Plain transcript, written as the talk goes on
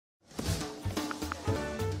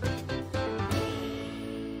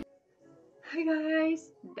Hi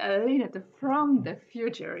guys, TheLynata from the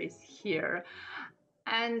future is here,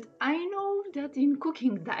 and I know that in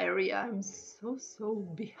cooking diary I'm so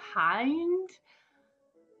behind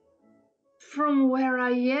from where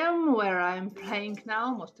I am, where I'm playing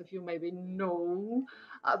now. Most of you maybe know,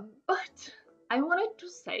 but I wanted to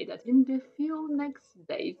say that in the few next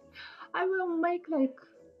days I will make like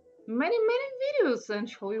many videos and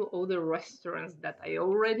show you all the restaurants that I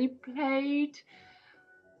already played,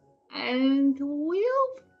 and we'll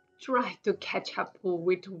try to catch up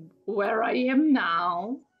with where I am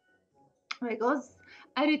now, because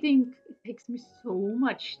editing takes me so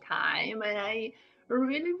much time and I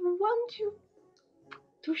really want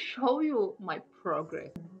to show you my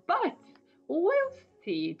progress. But we'll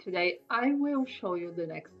see. Today I will show you the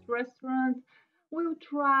next restaurant. We'll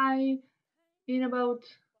try in about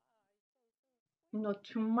not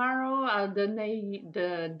tomorrow,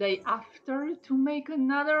 the day after to make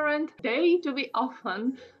another, and day to be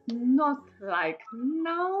often, not like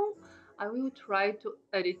now. I will try to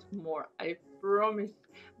edit more, I promise.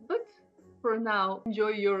 But for now, enjoy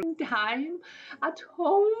your time at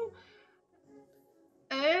home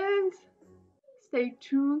and stay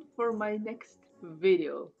tuned for my next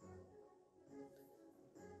video.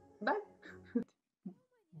 Bye.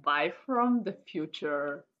 Bye from the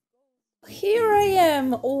future. Here I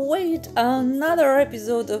am with another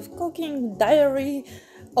episode of Cooking Diary,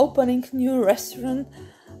 opening new restaurant.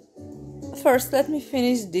 First, let me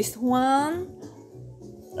finish this one.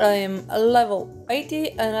 I'm level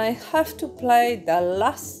 80 and I have to play the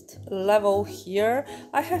last level here.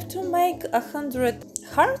 I have to make 100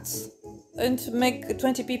 hearts and to make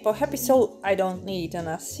 20 people happy, so I don't need an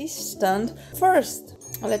assistant. First,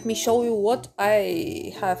 let me show you what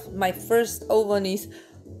I have. My first oven is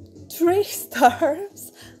 3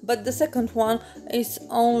 stars, but the second one is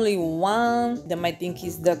only 1. Then my thing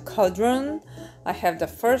is the cauldron. I have the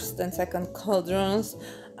first and second cauldrons,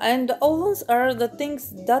 and the ovens are the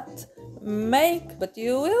things that make, but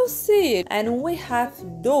you will see it. And we have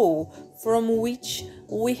dough from which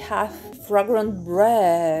we have fragrant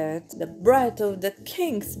bread, the bread of the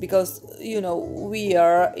kings, because we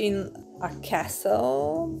are in a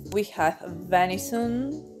castle. We have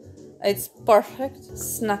venison. It's perfect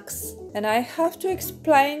snacks, and I have to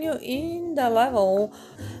explain you in the level.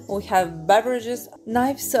 We have beverages.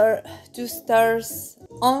 Knives are 2 stars.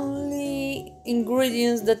 Only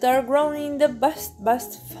ingredients that are grown in the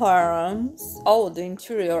best farms. Oh, the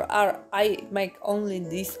interior are, I make only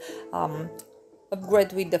this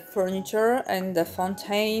upgrade with the furniture and the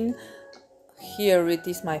fountain. Here it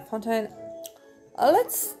is, my fountain.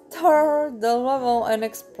 Let's start the level and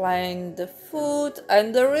explain the food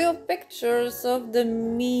and the real pictures of the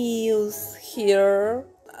meals here.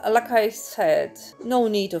 Like I said, no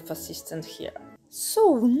need of assistant here.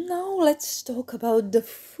 So now let's talk about the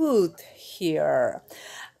food here.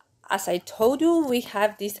 As I told you, we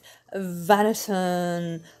have this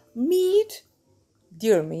venison meat,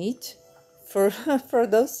 deer meat. For, for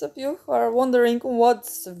those of you who are wondering what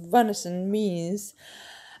venison means,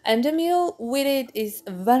 and the meal with it is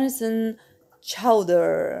venison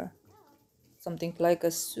chowder, something like a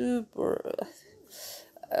soup, or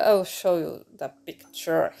I'll show you the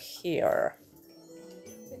picture here.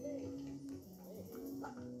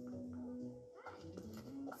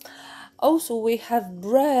 Also, we have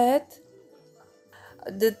bread.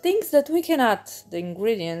 The things that we can add, the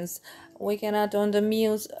ingredients we can add on the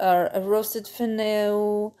meals are a roasted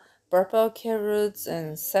fennel, purple carrots,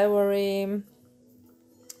 and celery.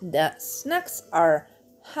 The snacks are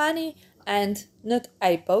honey and nut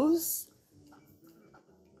apples,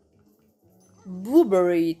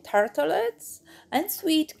 blueberry tartlets, and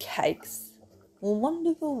sweet cakes.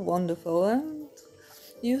 Wonderful, and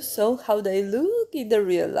you saw how they look in the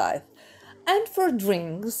real life. And for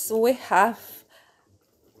drinks, we have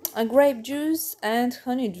a grape juice and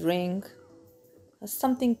honey drink,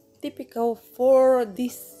 something typical for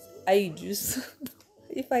these ages,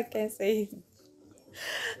 if I can say it.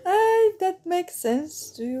 If that makes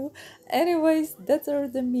sense to you. Anyways, that are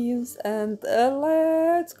the meals, and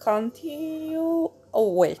let's continue.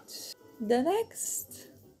 Oh, wait. The next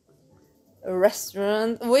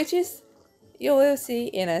restaurant, which is you will see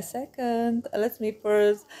in a second. Let me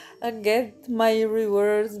first get my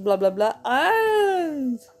rewards, blah blah blah,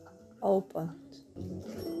 and open.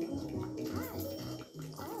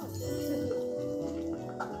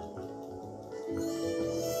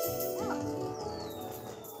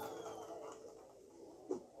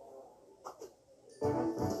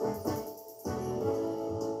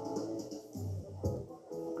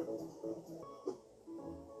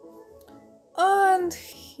 And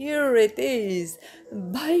here it is,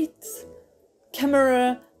 bites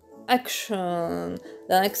camera action.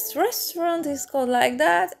 The next restaurant is called like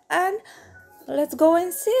that, and let's go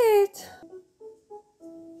and see it.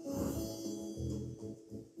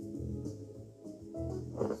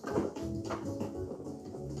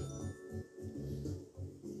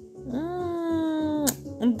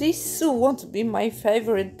 This won't be my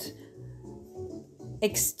favorite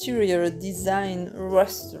exterior design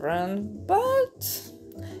restaurant, but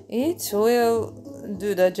it will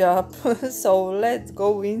do the job. So let's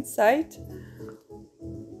go inside.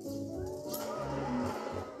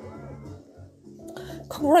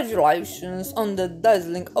 Congratulations on the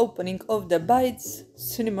dazzling opening of the Bites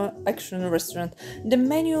Cinema Action Restaurant. The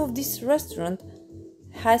menu of this restaurant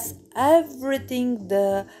has everything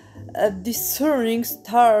the discerning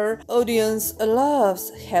star audience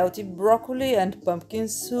loves: healthy broccoli and pumpkin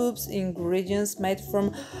soups, ingredients made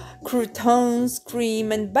from croutons,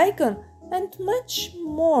 cream and bacon, and much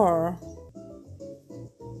more.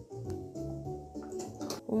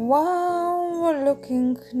 Wow,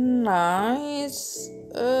 looking nice.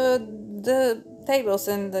 The tables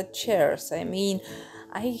and the chairs, I mean,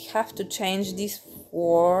 I have to change these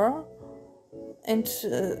four and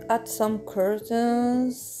add some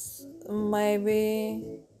curtains, maybe.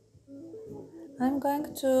 I'm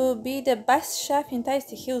going to be the best chef in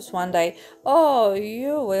Tasty Hills one day. Oh,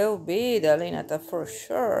 you will be the Linata for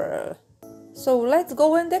sure. So let's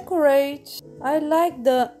go and decorate. I like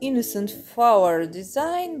the innocent flower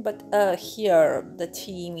design, but here the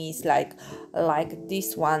theme is like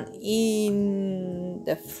this one in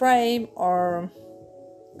the frame, or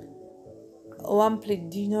lumpy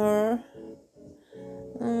dinner.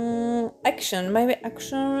 Action, maybe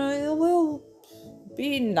action will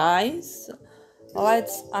be nice.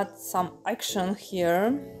 Let's add some action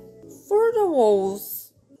here. For the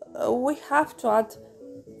walls, we have to add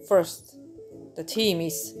first. The theme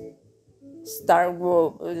is Star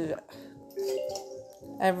Wars.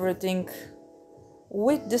 Everything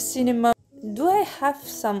with the cinema. Do I have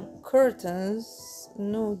some curtains?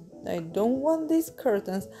 No, I don't want these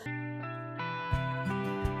curtains.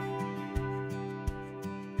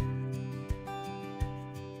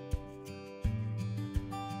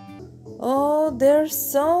 Oh, there's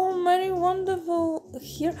so many wonderful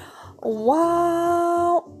here.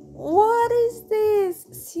 Wow, what is this?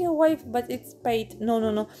 See a wave, but it's paid. No,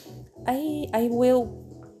 no, no. I will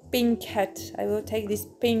pink hat. I will take this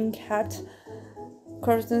pink hat.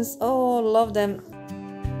 Curtains. Oh, love them.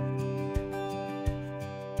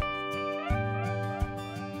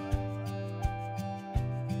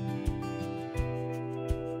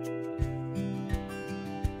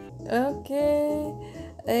 Okay.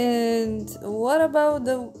 And what about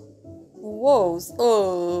the walls?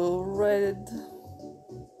 Oh, red.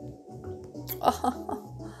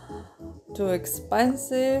 Too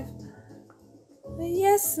expensive.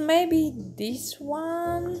 Yes, maybe this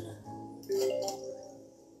one.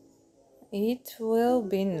 It will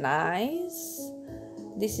be nice.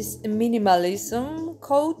 This is a minimalism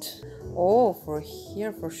coat. Oh, for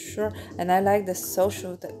here for sure. And I like the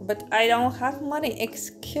social, but I don't have money.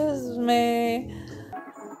 Excuse me.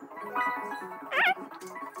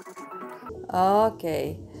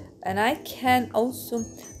 Okay, and I can also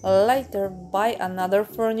later buy another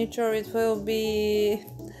furniture. It will be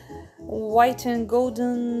white and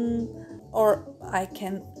golden, or I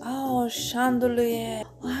can, oh, chandelier.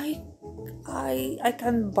 I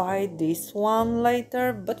can buy this one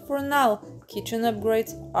later, but for now kitchen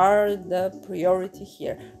upgrades are the priority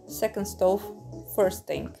here. Second stove, first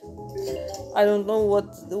thing. I don't know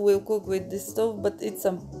what we'll cook with this stove, but it's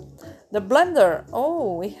the blender.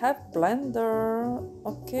 Oh, we have blender.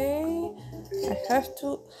 Okay, I have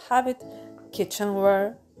to have it.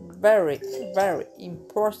 Kitchenware, very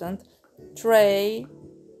important. Tray.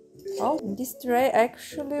 Oh, this tray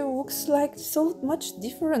actually looks like so much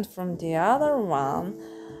different from the other one.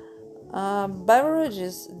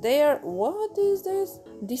 Beverages. What is this?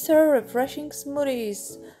 These are refreshing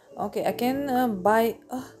smoothies. Okay, I can buy.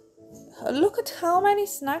 Look at how many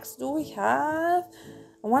snacks do we have.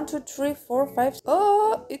 1, 2, 3, 4, 5.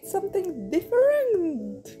 Oh, it's something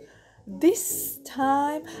different. This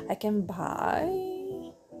time I can buy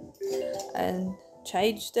and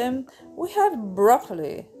change them. We have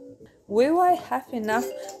broccoli. Will I have enough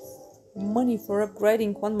money for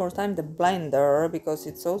upgrading one more time the blender, because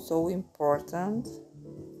it's also important?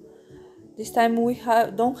 This time we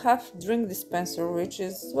don't have drink dispenser, which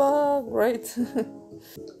is great.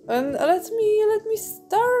 And let me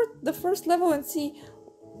start the first level and see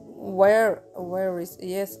where is.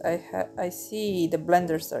 Yes, I see the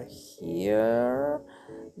blenders are here.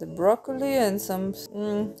 the broccoli and some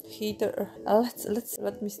heater.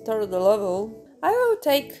 Let me start the level. I will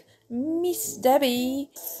take Miss Debbie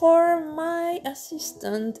for my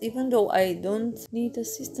assistant, even though I don't need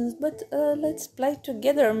assistance, but let's play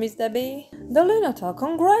together, Miss Debbie. TheLynata,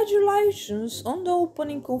 congratulations on the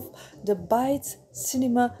opening of the Bites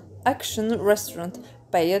Cinema Action Restaurant.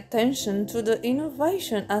 Pay attention to the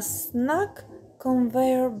innovation, a snack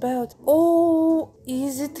conveyor belt. Oh,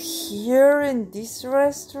 is it here in this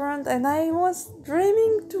restaurant? And I was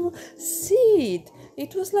dreaming to see it.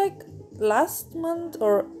 It was like last month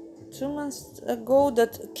or 2 months ago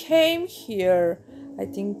that came here. I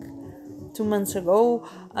think 2 months ago,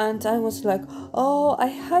 and I was like, oh, I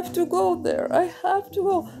have to go there. I have to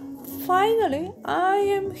go. Finally, I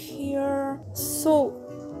am here. So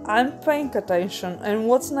I'm paying attention. And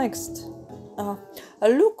what's next?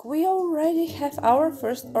 Look, we already have our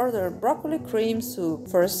first order, broccoli cream soup.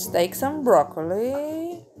 First, take some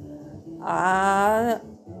broccoli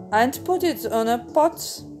and put it on a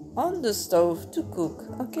pot on the stove to cook,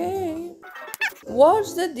 okay?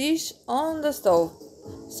 Watch the dish on the stove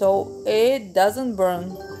so it doesn't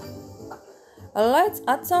burn. Let's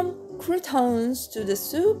add some croutons to the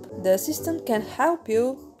soup. The assistant can help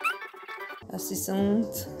you.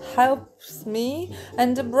 Assistant helps me,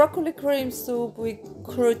 and the broccoli cream soup with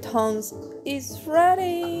croutons is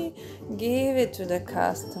ready. Give it to the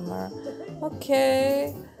customer.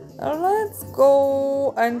 Okay, let's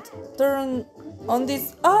go and turn on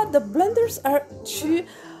this. The blenders are too.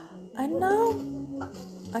 And now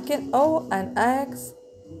I can. Oh, and eggs.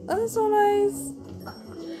 That's so nice.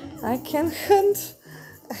 I can hunt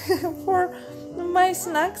for my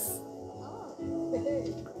snacks.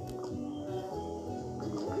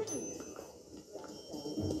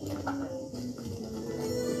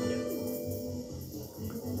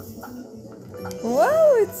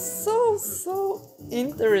 Wow, it's so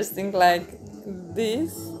interesting like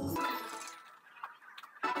this.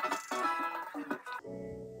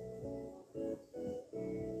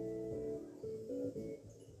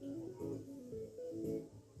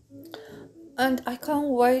 And I can't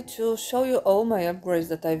wait to show you all my upgrades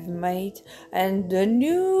that I've made and the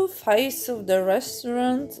new face of the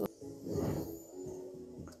restaurant.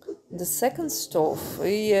 The second stove,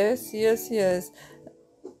 yes.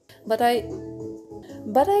 But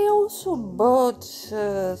I also bought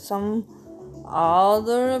some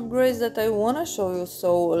other upgrades that I wanna show you.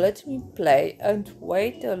 So let me play and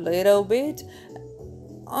wait a little bit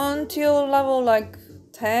until level like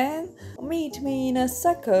 10. Meet me in a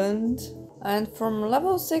second. And from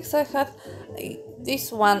level 6 I have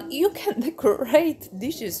this one. You can decorate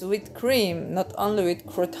dishes with cream, not only with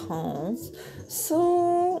croutons.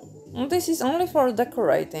 So this is only for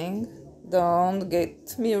decorating. Don't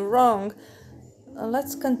get me wrong.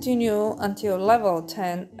 Let's continue until level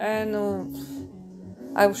 10 and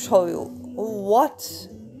I will show you what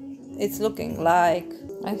it's looking like.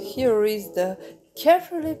 And here is the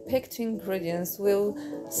carefully picked ingredients will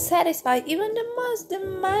satisfy even the most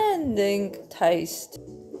demanding taste.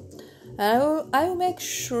 And I will make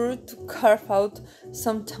sure to carve out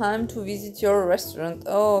some time to visit your restaurant.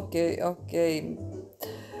 Okay.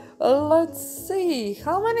 Let's see,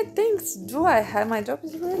 how many things do I have? My job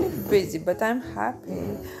is really busy, but I'm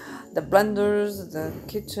happy. The blenders, the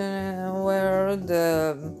kitchenware,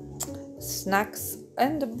 the snacks,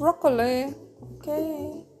 and the broccoli.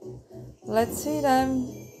 Okay, let's see them.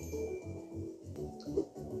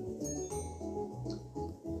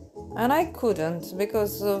 And I couldn't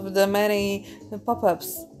because of the many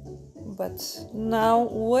pop-ups. But now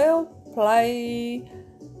we'll play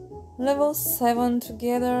level 7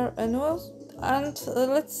 together and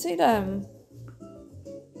let's see them.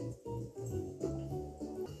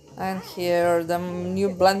 And here the new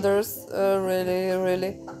blenders are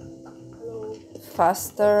really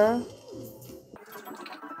faster.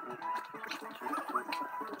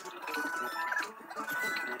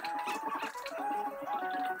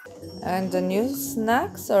 And the new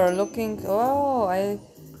snacks are looking, oh, I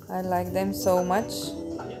like them so much.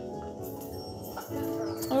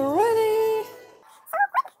 Ready!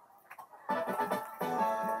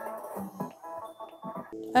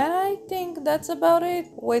 And I think that's about it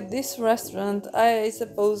with this restaurant. I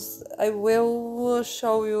suppose I will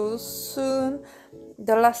show you soon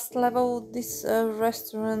the last level of this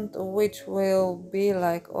restaurant, which will be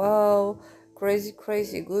like, wow, crazy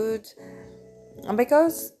good,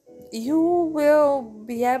 because you will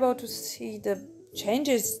be able to see the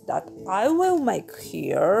changes that I will make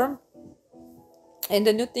here and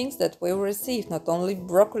the new things that we will receive, not only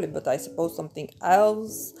broccoli, but I suppose something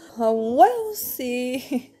else. We'll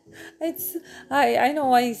see. I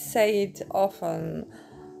know I say it often,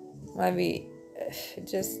 Maybe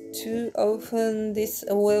just too often this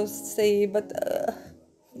will say, but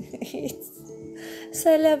it's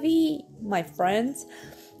c'est la vie, my friends.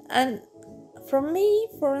 And from me,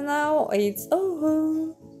 for now, it's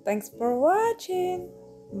over. Thanks for watching.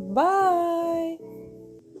 Bye.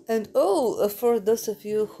 And oh, for those of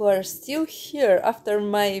you who are still here after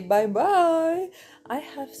my bye bye, I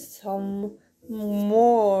have some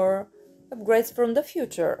more upgrades from the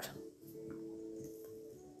future.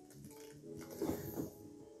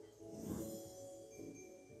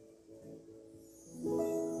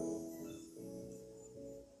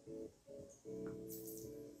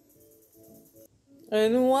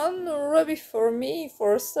 And one ready for me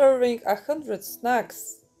for serving 100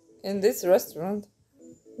 snacks in this restaurant.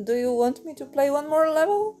 Do you want me to play one more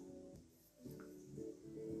level?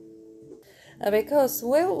 Because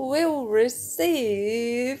we'll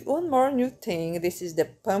receive one more new thing. This is the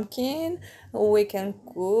pumpkin. We can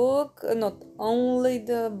cook not only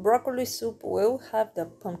the broccoli soup, we'll have the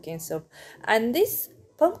pumpkin soup. And this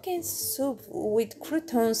pumpkin soup with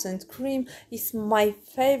croutons and cream is my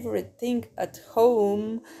favorite thing at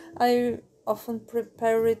home. I often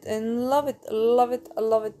prepare it and love it, love it,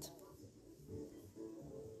 love it.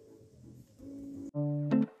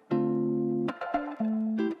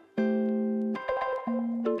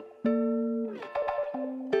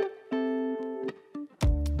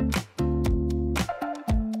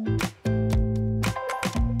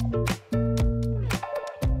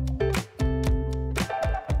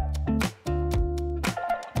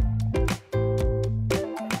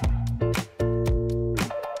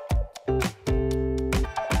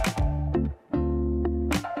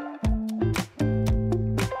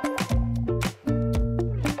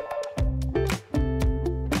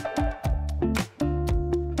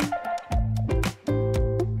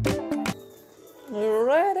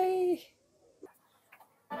 Ready?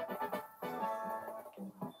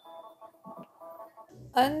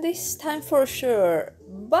 And this time for sure.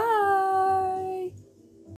 Bye!